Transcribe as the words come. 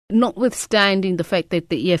notwithstanding the fact that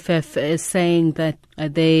the EFF is saying that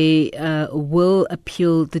they will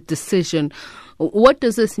appeal the decision, what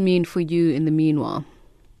does this mean for you in the meanwhile?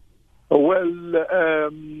 Well,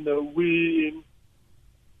 we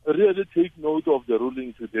really take note of the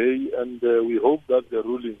ruling today, and we hope that the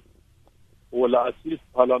ruling will assist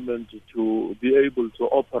Parliament to be able to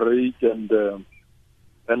operate and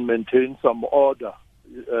maintain some order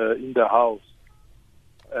in the House.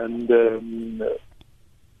 And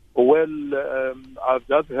I've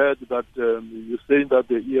just heard that you're saying that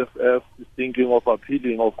the EFF is thinking of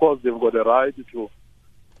appealing. Of course, they've got a right to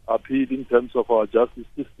appeal in terms of our justice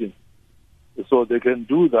system, so they can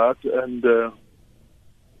do that. And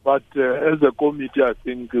but as a committee, I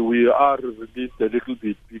think we are relieved a little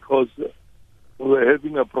bit, because we're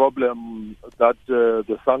having a problem that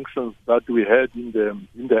the sanctions that we had in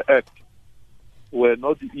the Act were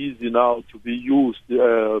not easy now to be used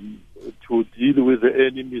to deal with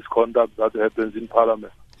any misconduct that happens in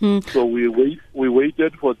Parliament. So we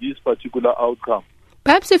waited for this particular outcome.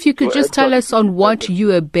 Perhaps if you could just tell us on what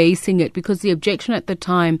you are basing it, because the objection at the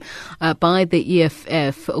time by the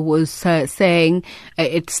EFF was saying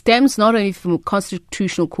it stems not only from a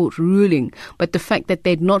constitutional court ruling, but the fact that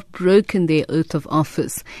they'd not broken their oath of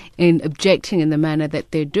office in objecting in the manner that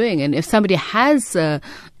they're doing. And if somebody has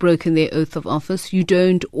broken their oath of office, you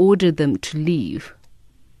don't order them to leave.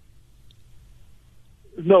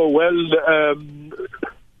 No, well,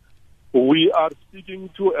 we are speaking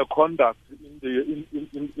to a conduct in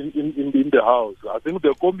the House. I think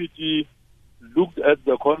the committee looked at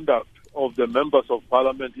the conduct of the members of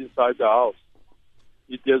Parliament inside the House.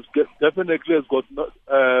 It definitely has got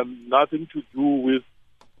nothing to do with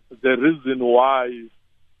the reason why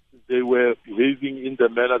they were behaving in the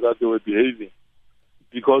manner that they were behaving,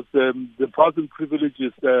 because the powers and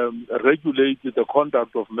privileges regulate the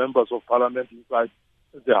conduct of members of Parliament inside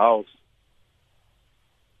the House.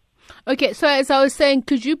 Okay, so as I was saying,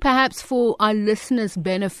 could you perhaps, for our listeners'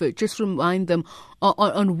 benefit, just remind them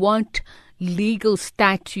on what legal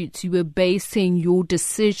statutes you were basing your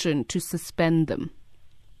decision to suspend them?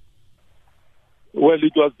 Well,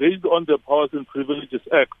 it was based on the Powers and Privileges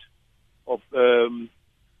Act of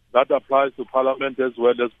that applies to Parliament as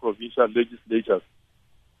well as provincial legislatures,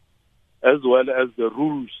 as well as the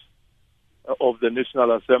rules of the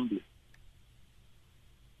National Assembly.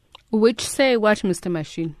 Which say what, Mr.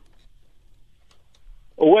 Mashin?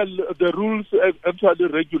 Well, the rules actually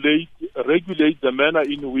regulate the manner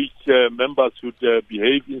in which members should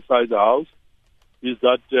behave inside the House. Is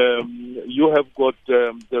that you have got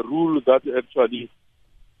the rule that actually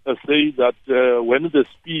say that when the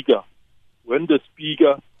speaker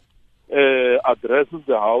addresses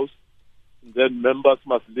the House, then members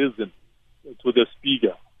must listen to the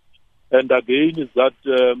speaker. And again, is that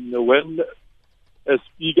when a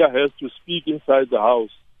speaker has to speak inside the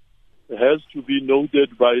House, has to be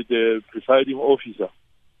noted by the presiding officer,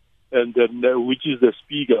 and then which is the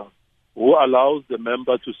speaker, who allows the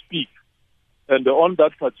member to speak. And on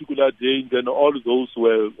that particular day, then all those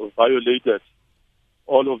were violated,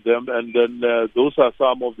 all of them. And then those are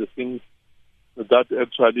some of the things that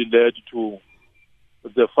actually led to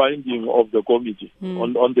the finding of the committee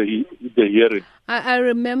on the hearing. I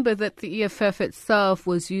remember that the EFF itself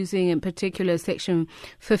was using in particular Section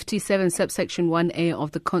 57, subsection 1A of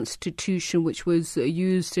the Constitution, which was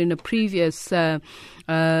used in a previous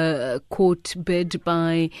court bid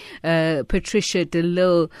by Patricia de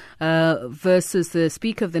Lille versus the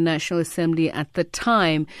Speaker of the National Assembly at the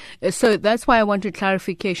time. So that's why I wanted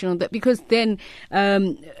clarification on that, because then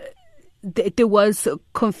there was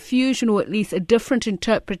confusion, or at least a different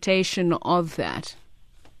interpretation of that.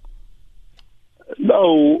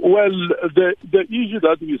 No, well, the issue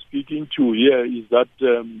that we're speaking to here is that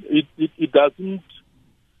it doesn't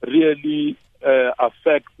really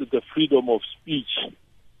affect the freedom of speech,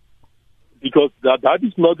 because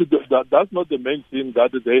that's not the main thing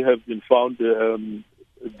that they have been found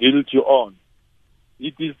guilty on.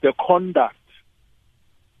 It is the conduct.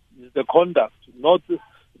 It's the conduct, not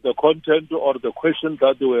the content or the question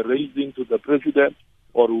that they were raising to the president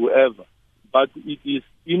or whoever, but it is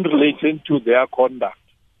in relation to their conduct.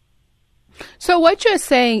 So what you're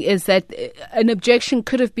saying is that an objection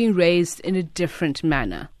could have been raised in a different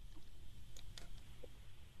manner?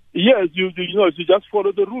 Yes, you just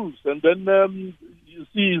follow the rules, and then you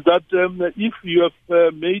see that if you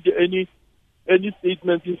have made any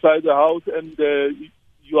statement inside the House and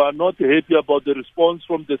you are not happy about the response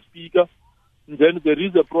from the Speaker, then there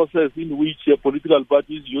is a process in which political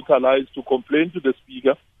parties utilize to complain to the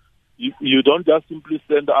Speaker. You don't just simply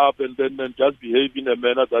stand up and then just behave in a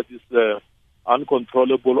manner that is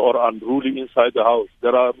uncontrollable or unruly inside the house.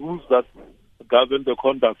 There are rules that govern the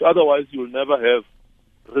conduct. Otherwise, you will never have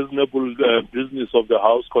reasonable business of the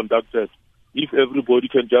house conducted if everybody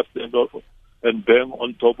can just stand off and bang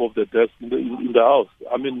on top of the desk in the house.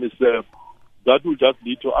 I mean, that will just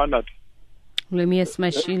lead to anarchy. Lumius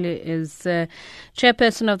Mashile is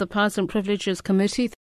chairperson of the Powers and Privileges Committee.